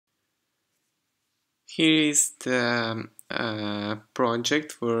Here is the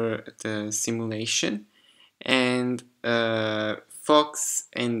project for the simulation, and fox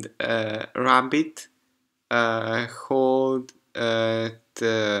and rabbit hold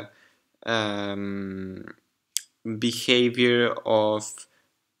the behavior of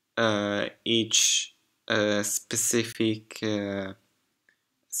each specific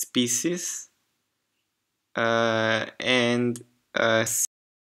species, and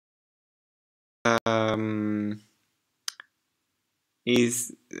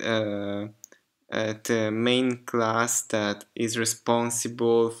is the main class that is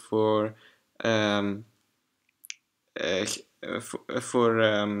responsible for um, uh,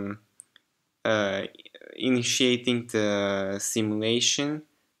 for initiating the simulation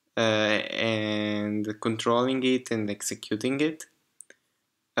and controlling it and executing it.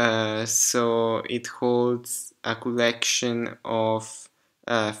 So it holds a collection of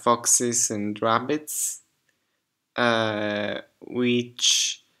foxes and rabbits,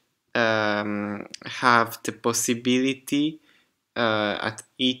 which have the possibility at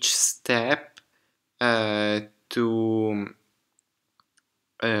each step to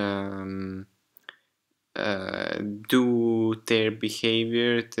um, do their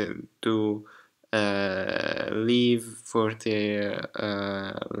behavior, to live for their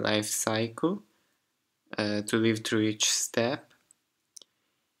life cycle, to live through each step,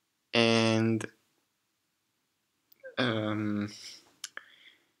 and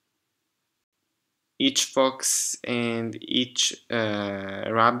each fox and each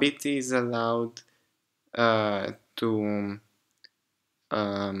rabbit is allowed to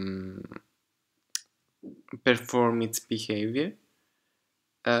perform its behavior,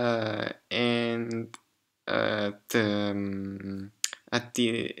 and at the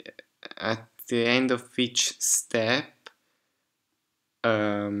end of each step,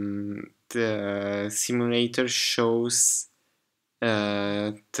 the simulator shows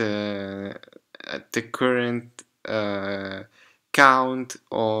the current count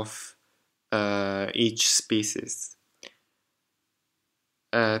of each species.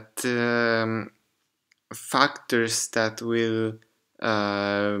 The factors that will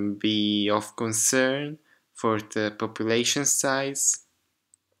be of concern for the population size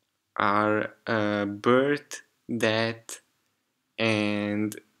are birth, death,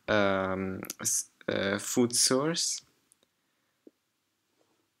 and food source.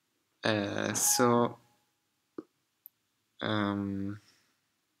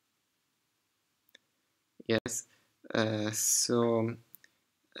 Yes, so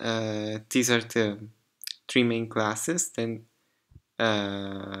these are the three main classes. Then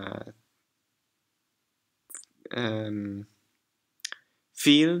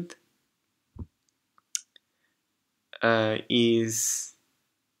field is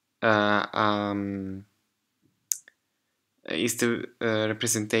the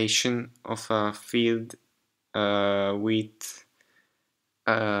representation of a field with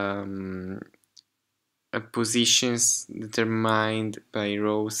positions determined by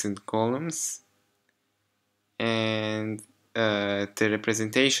rows and columns, and the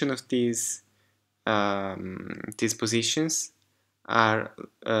representation of these positions are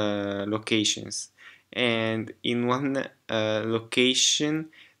locations, and in one location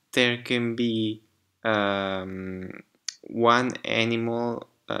there can be one animal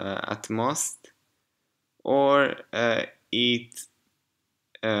at most, or it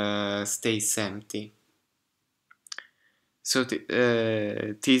stays empty. So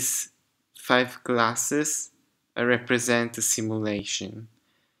these 5 classes represent the simulation,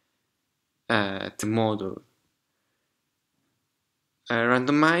 the model. A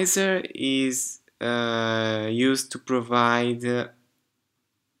randomizer is used to provide the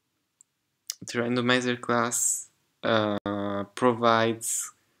randomizer class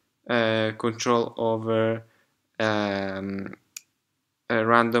provides control over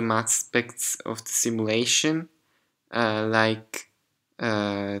random aspects of the simulation, like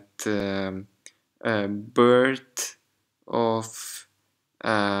the birth of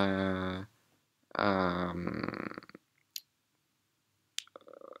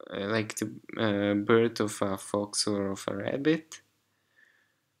like the birth of a fox or of a rabbit.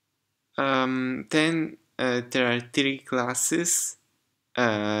 Then there are 3 classes: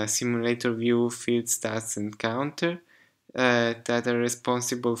 simulator view, field stats, and counter, that are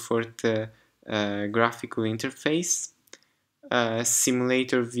responsible for the graphical interface.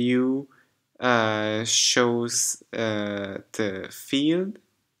 Simulator view shows the field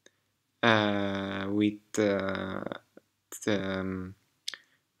with the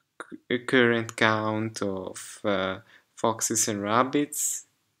current count of foxes and rabbits,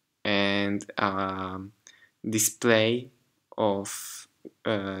 and display of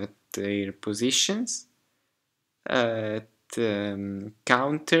their positions. The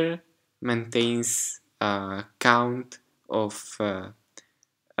counter maintains a count of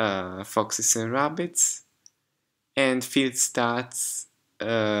foxes and rabbits, and field stats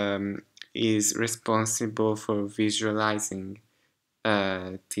is responsible for visualizing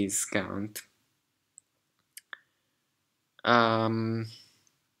this count.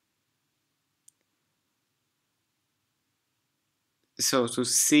 So to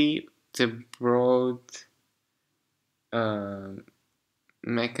see the broad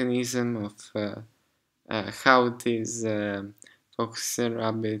mechanism of how this foxes and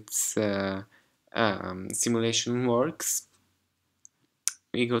rabbits simulation works,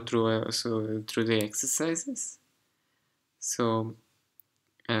 we go through also through the exercises. So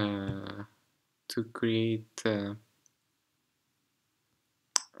to create a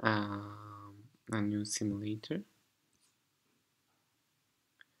new simulator,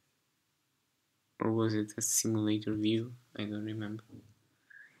 or was it a simulator view? I don't remember.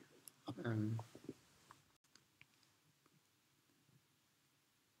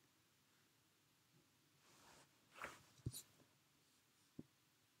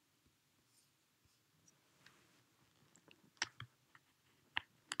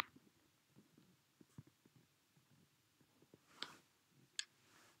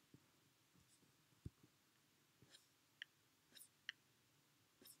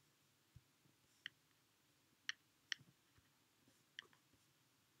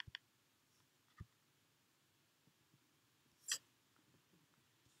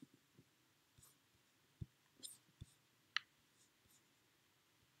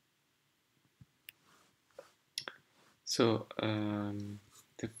 So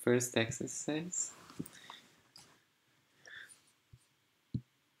the first exercise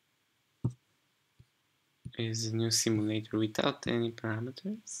is a new simulator without any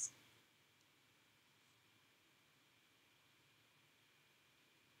parameters.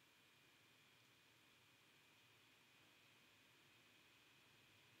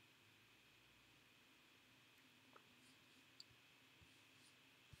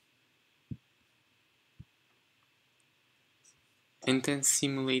 And then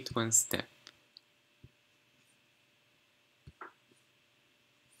simulate one step.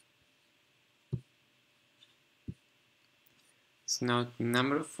 So now the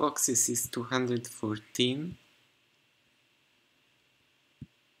number of foxes is 214,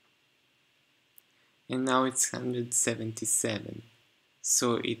 and now it's 177.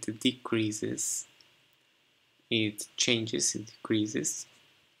 So it decreases, it changes, it decreases.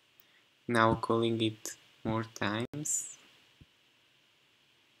 Now calling it more times.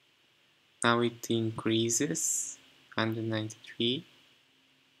 Now it increases, 193.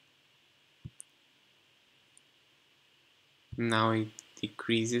 Now it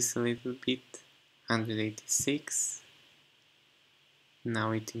decreases a little bit, 186.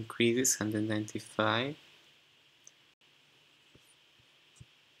 Now it increases, 195.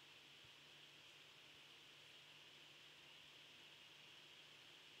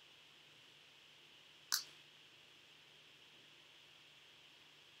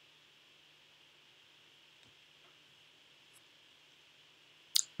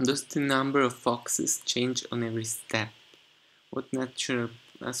 Does the number of foxes change on every step? What natural...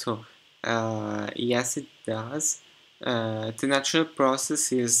 yes, it does. The natural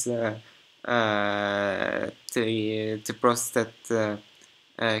process is the process that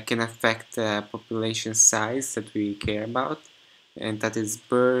can affect population size that we care about, and that is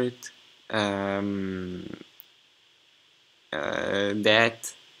birth,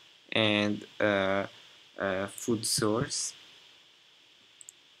 death, and food source.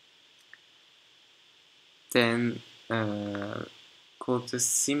 Then call the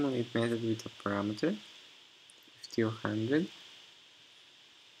simulate method with a parameter 50 or 100.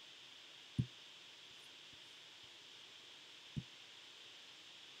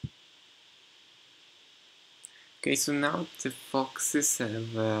 Okay, so now the foxes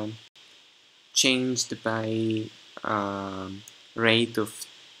have changed by rate of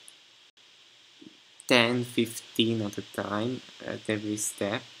 10, 15 at a time at every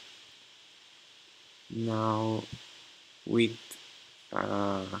step. Now with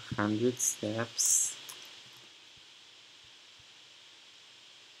 100 steps,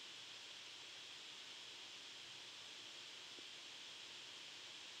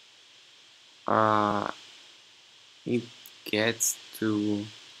 it gets to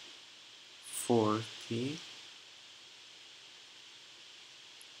 40.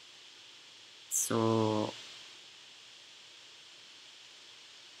 So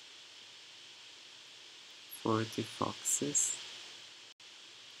 40 foxes.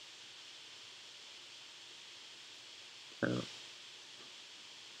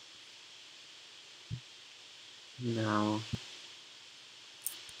 Now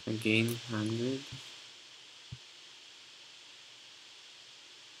again 100.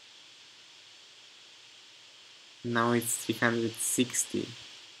 Now it's 360.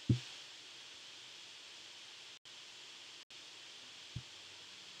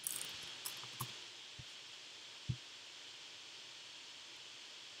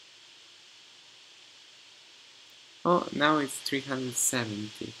 Oh, now it's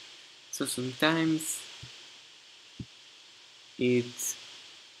 370. So sometimes it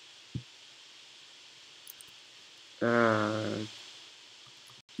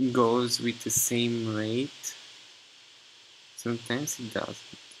goes with the same rate. Sometimes it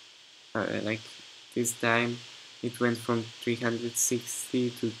doesn't. Like this time it went from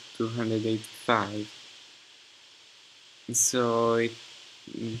 360 to 285. So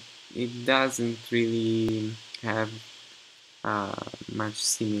it doesn't really have a much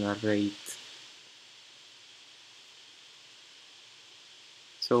similar rate.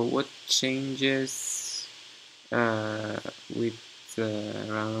 So what changes with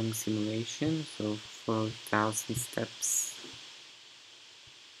random simulation? So 4,000 steps.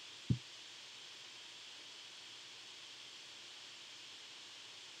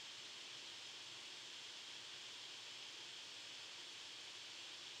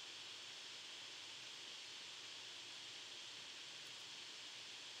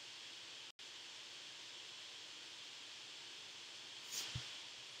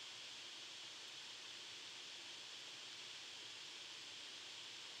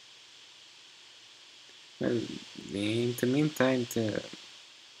 Well, in the meantime,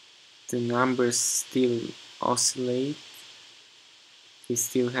 the numbers still oscillate. They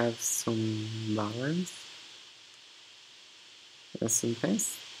still have some balance.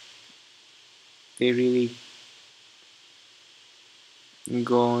 Sometimes they really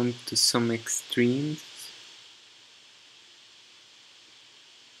go on to some extremes,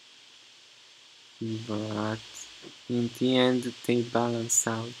 but in the end they balance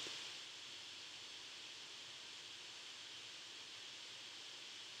out.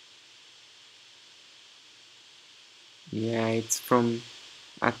 Yeah, it's from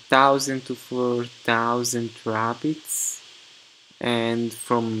 1,000 to 4,000 rabbits, and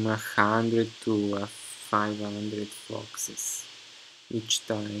from 100 to 500 foxes each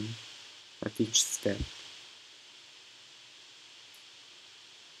time, at each step.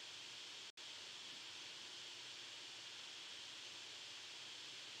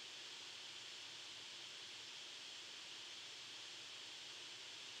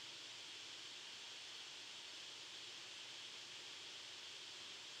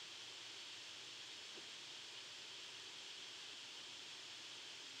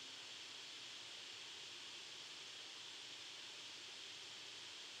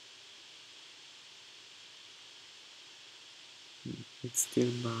 It's still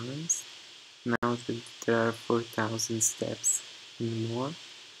balanced. Now that there are 4,000 steps more.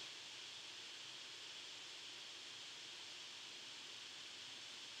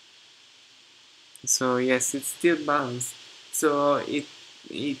 So yes, it's still balanced. So it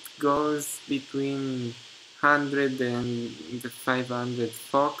goes between 100 and the 500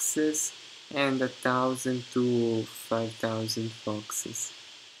 foxes and 1,000 to 5,000 foxes.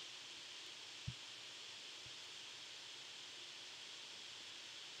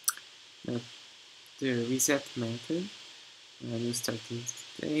 Now the reset method, new starting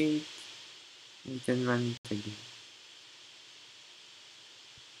state, and then run it again.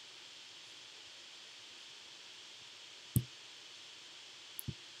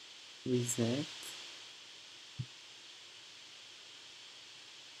 Reset,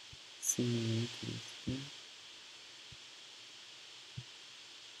 simulate, reset.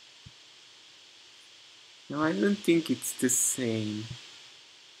 No, I don't think it's the same.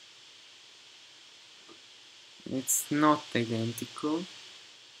 It's not identical.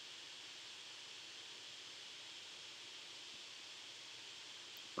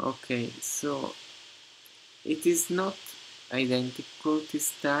 Okay, so it is not identical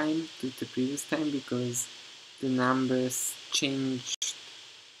this time to the previous time because the numbers changed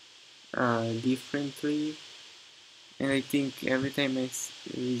differently, and I think every time I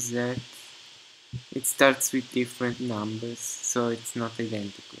reset it starts with different numbers, so it's not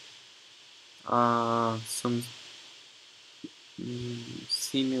identical. Some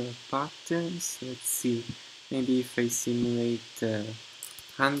similar patterns. Let's see, maybe if I simulate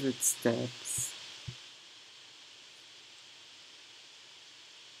 100 steps.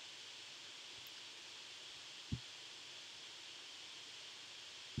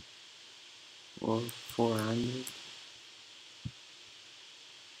 or 400.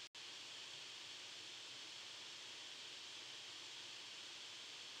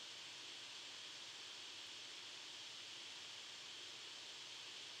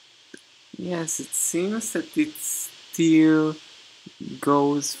 Yes, it seems that it still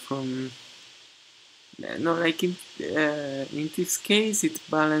goes from no, like in this case it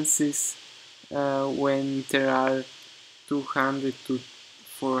balances when there are 200 to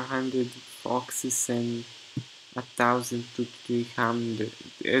 400 foxes and 1,000 to 300,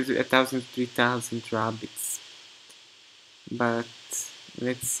 1,000 to 3,000 rabbits. But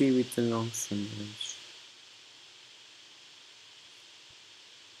let's see with the long simulation.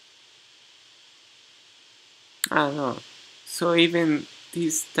 Ah no, so even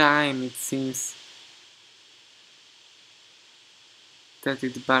this time it seems that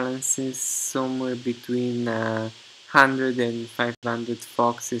it balances somewhere between 100 and 500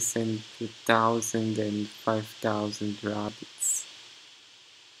 foxes and 1,000 and 5,000 rabbits.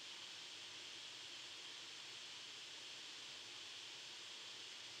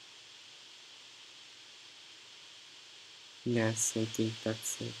 Yes, I think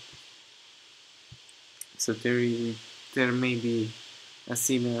that's it. So there may be a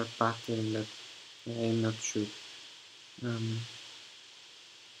similar pattern, but I'm not sure. Um,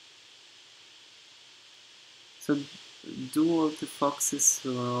 so do all the foxes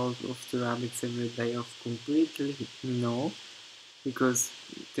or all of the rabbits ever die off completely? No, because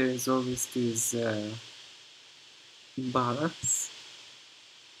there is always this balance.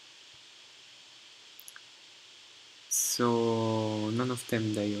 So none of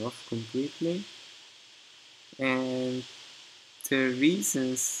them die off completely, and the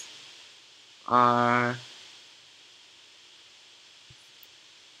reasons are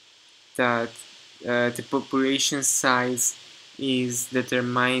that the population size is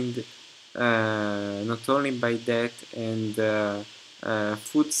determined not only by that and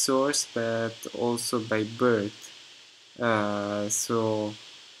food source, but also by birth. So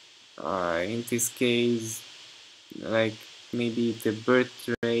in this case, like maybe the birth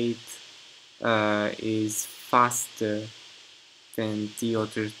rate is faster than the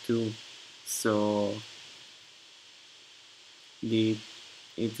other two, so the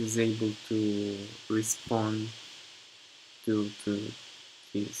it is able to respond to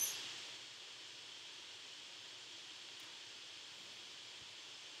this.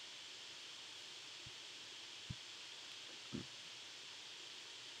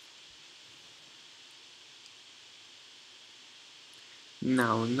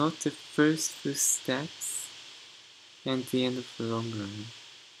 Now, not the first few steps and the end of the long run.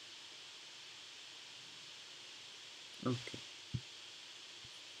 Okay,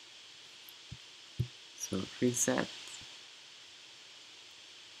 so reset.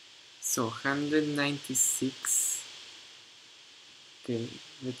 So 196. Okay,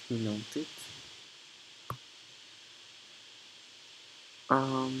 let me note it.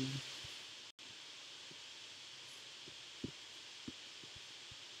 Um,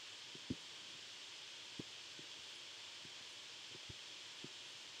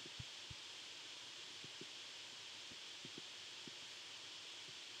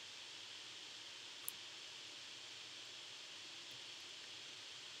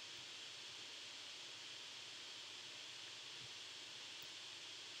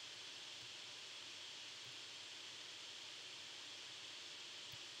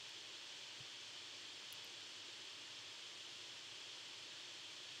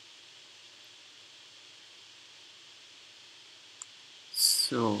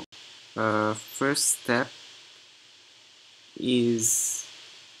 so first step is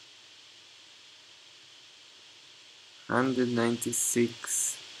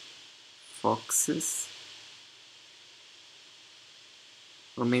 196 foxes,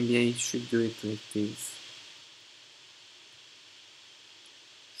 or maybe I should do it like this.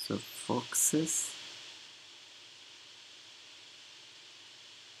 So foxes,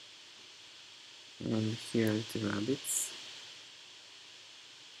 and here are the rabbits.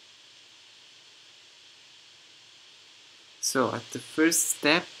 So at the first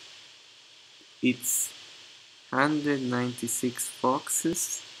step, it's 196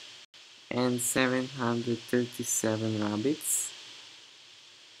 foxes and 737 rabbits.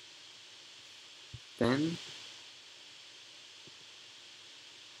 Then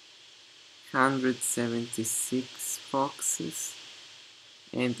 176 foxes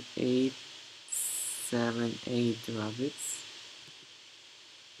and 878 rabbits.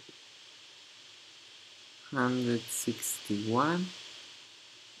 161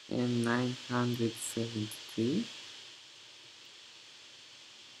 and 973.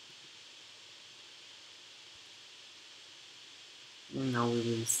 And now we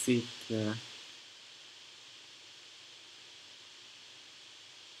will see the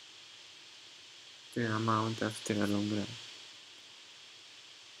amount after a long run.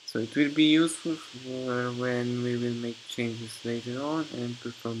 So it will be useful for when we will make changes later on and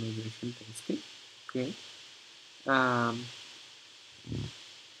perform regression testing. Okay.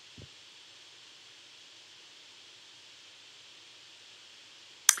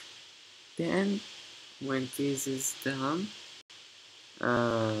 Then when this is done, I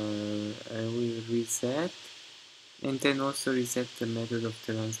will reset and then also reset the method of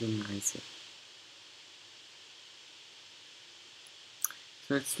the randomizer.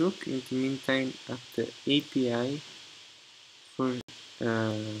 So let's look in the meantime at the API for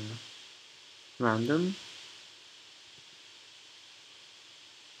random.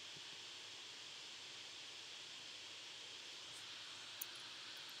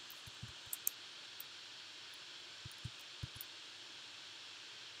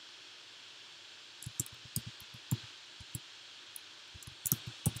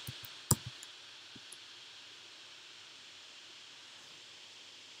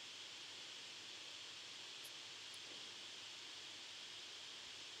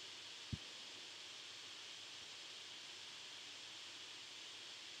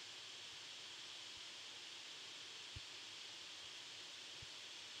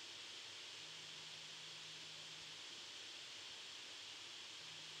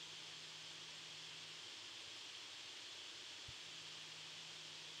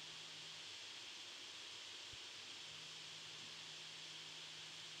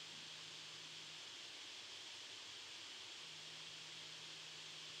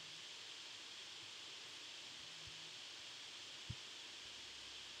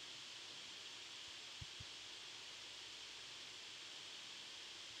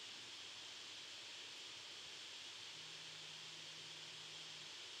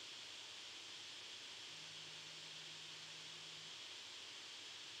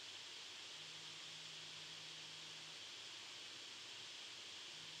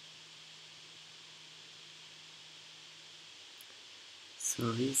 So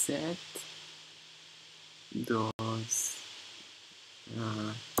reset those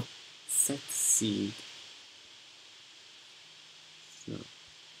set seed. So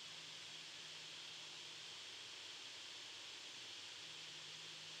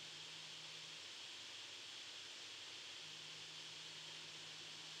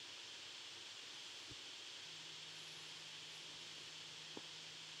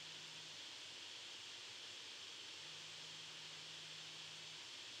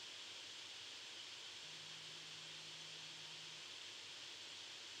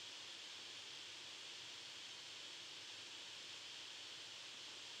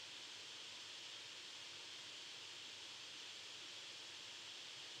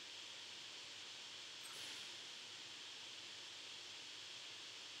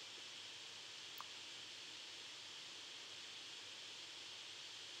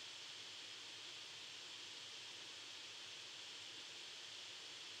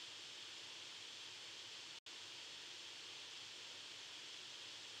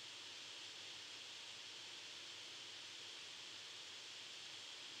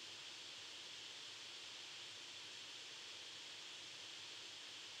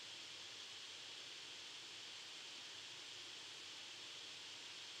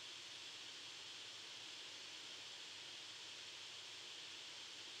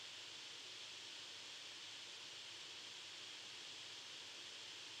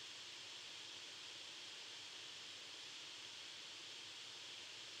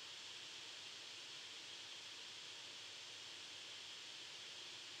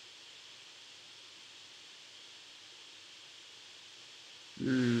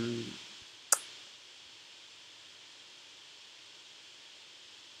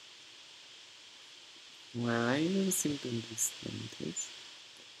well, I don't seem to understand this.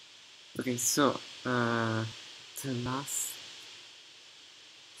 Okay, so the last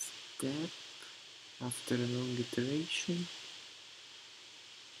step after a long iteration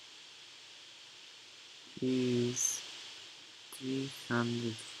is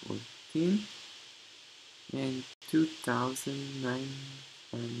 314 and 2939.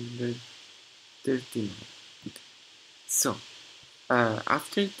 So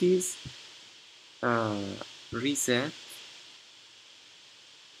after this reset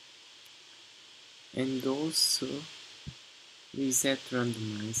and also reset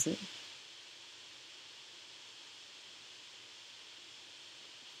randomizer,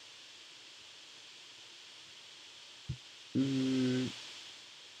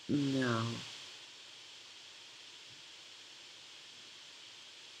 now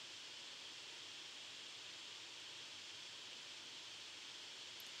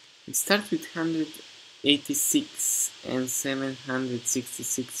It starts with 186 and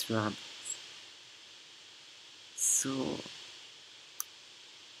 766 rabbits. So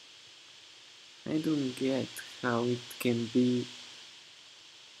I don't get how it can be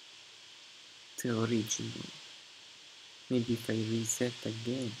the original. Maybe if I reset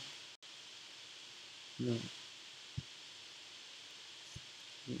again. No.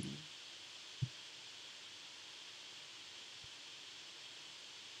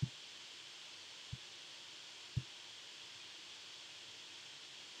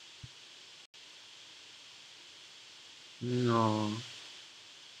 No.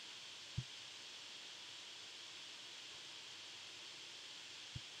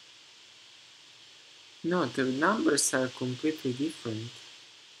 No, the numbers are completely different.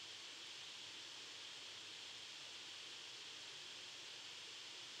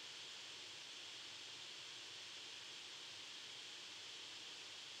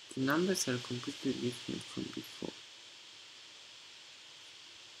 The numbers are completely different from before.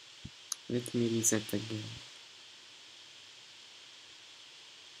 Let me reset again.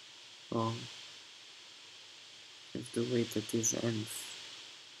 Oh, I have to wait at this ends.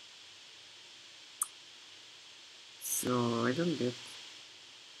 So I don't get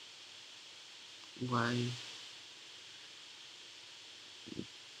why.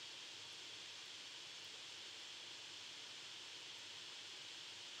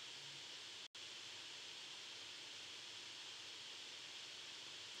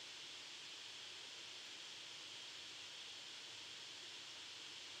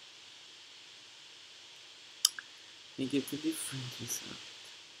 I get a different result.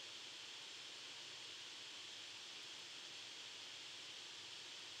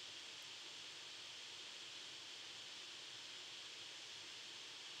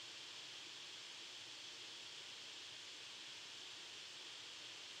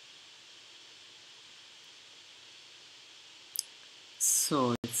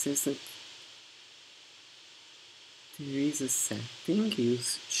 So it says that there is a setting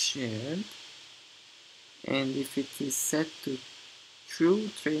use shared, and if it is set to true,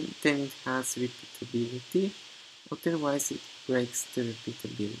 then it has repeatability, otherwise it breaks the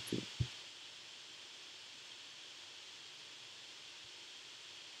repeatability.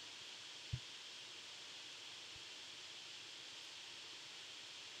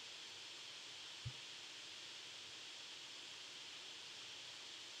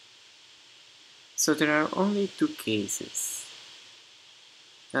 So there are only two cases.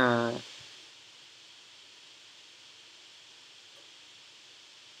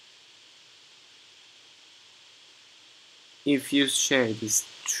 If use shared is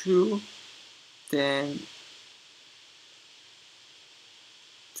true, then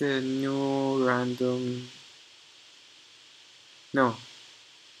the new random no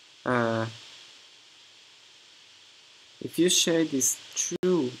if use shared is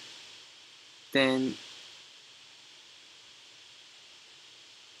true, then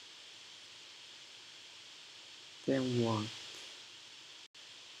what?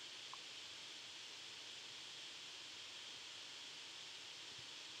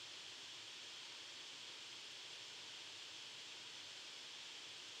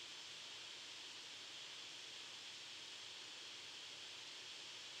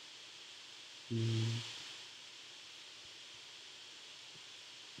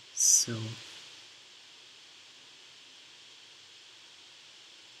 So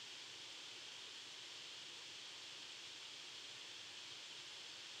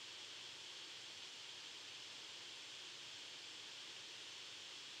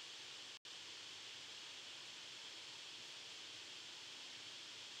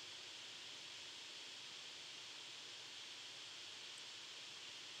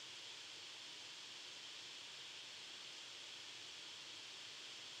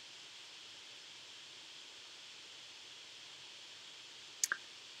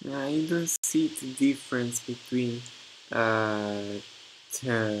I don't see the difference between the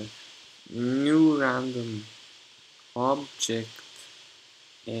new random object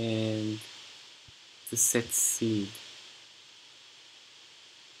and the set seed.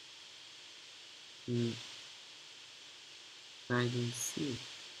 I don't see.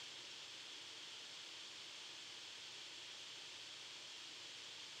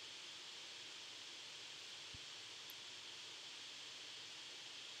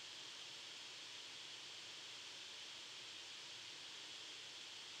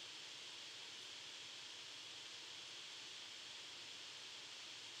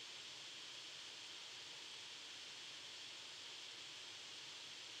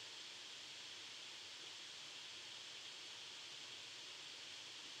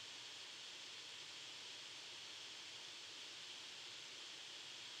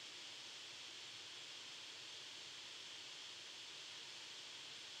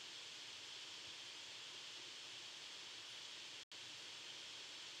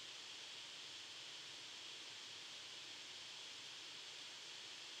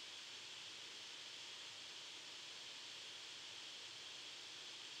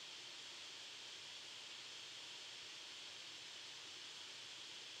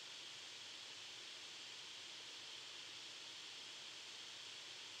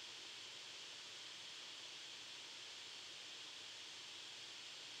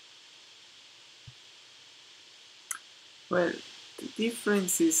 Well, the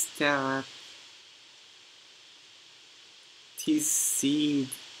difference is that this seed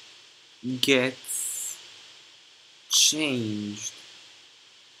gets changed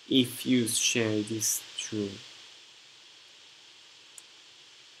if you share this true.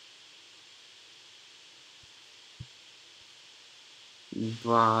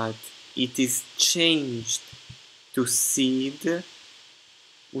 But it is changed to seed,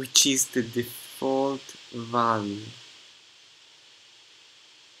 which is the default value.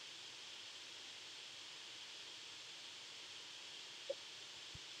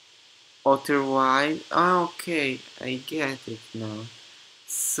 Otherwise, okay, I get it now.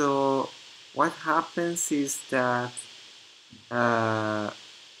 So what happens is that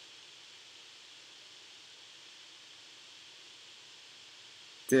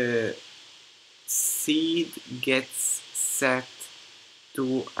the seed gets set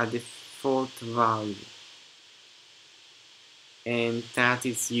to a default value, and that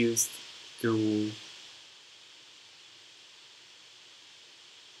is used to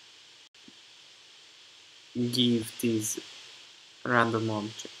give this random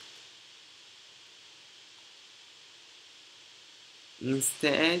object.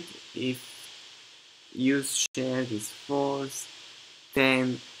 Instead, if use shared is false,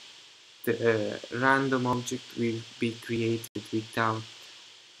 then the random object will be created without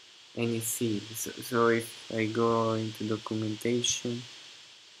any seed. So if I go into documentation,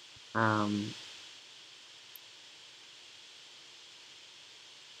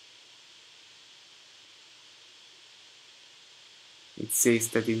 it says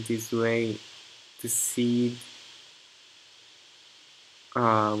that in this way the seed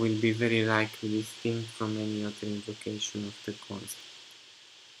will be very likely distinct from any other invocation of the constant.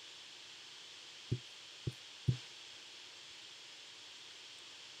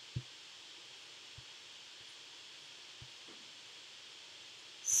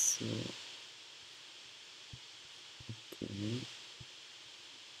 So, okay.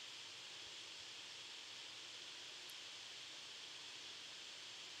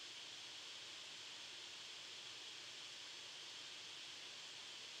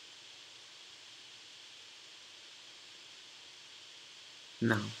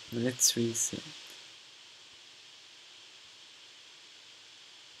 Now, let's reset.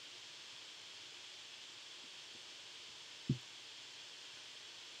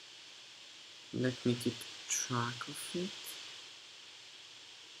 Let me keep track of it.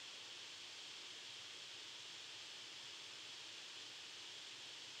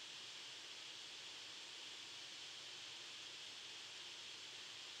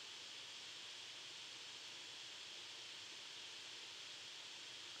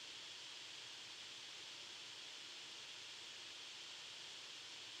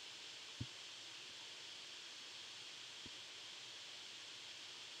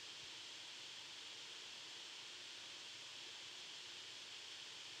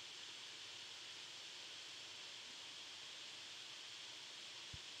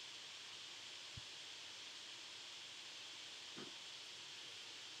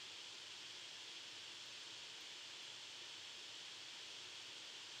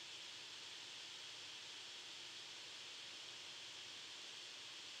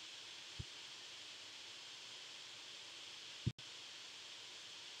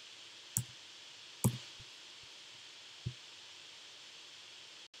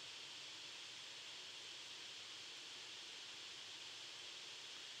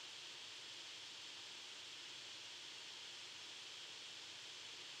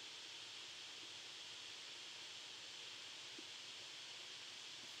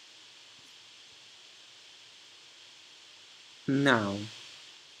 Now,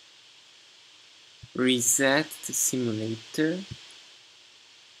 reset the simulator,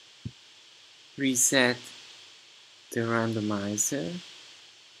 reset the randomizer,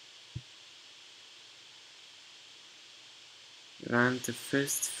 run the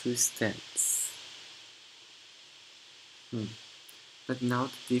first few steps. But now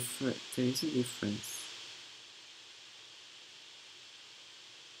there is a difference.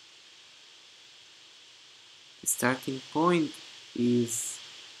 The starting point is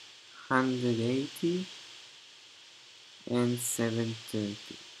 180 and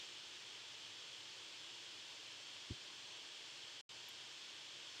 730.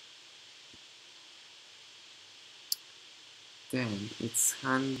 Then it's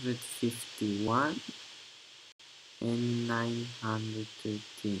 151 and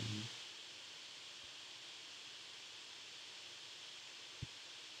 913.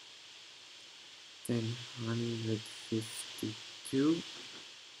 Then 152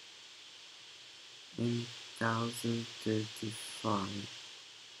 and 3035.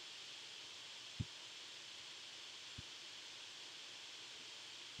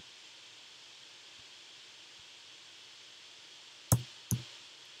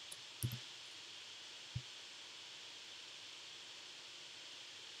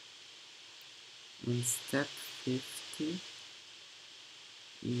 And step 50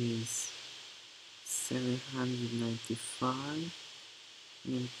 is 795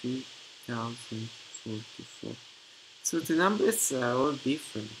 and 3044. So the numbers are all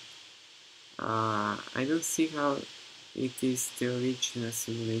different. I don't see how it is the original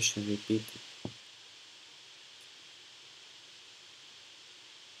simulation repeated.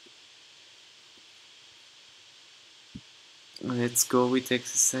 Let's go with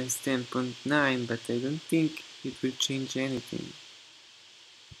exercise 10.9, but I don't think it will change anything.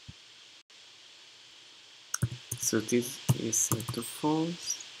 So this is set to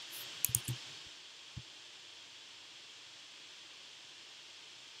false.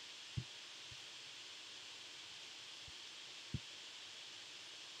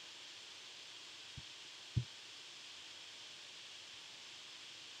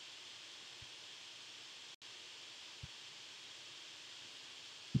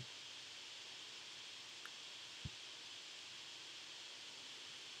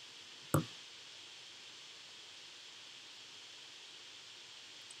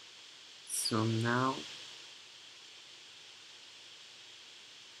 So now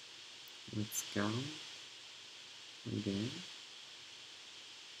let's count again.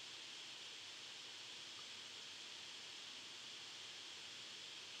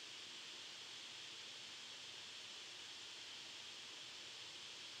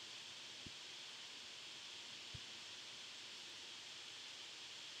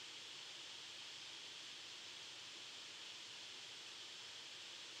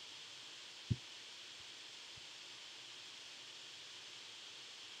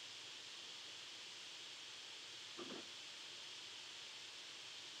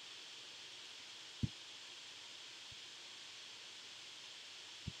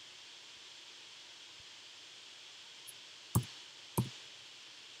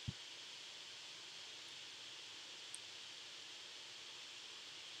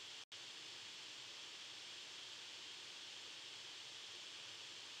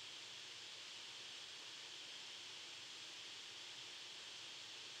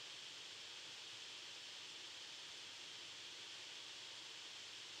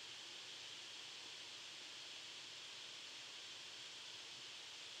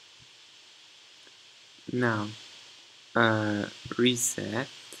 Now reset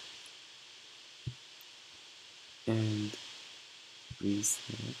and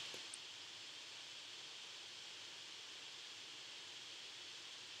reset.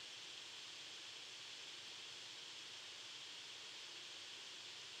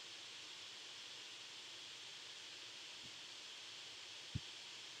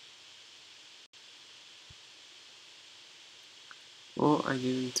 Oh, I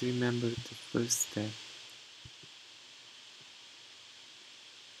didn't remember the first step.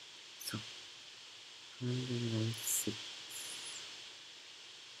 So 196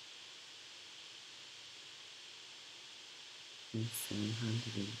 and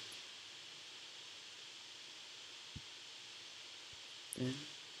 700. Then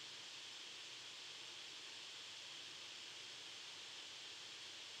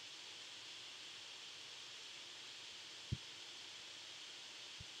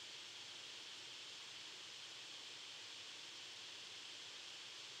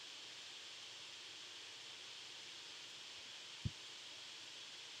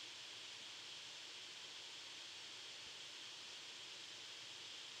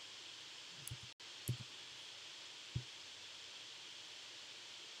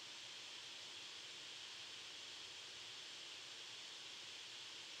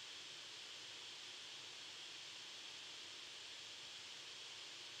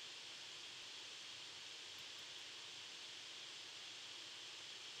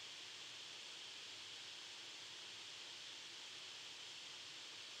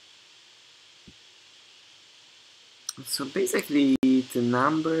so basically the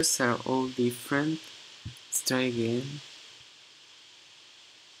numbers are all different. Let's try again.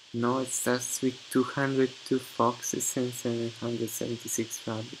 No, it starts with 202 foxes and 776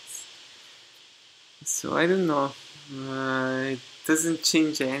 rabbits. So I don't know. It doesn't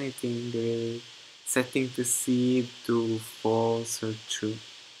change anything really. Setting the seed to false or true.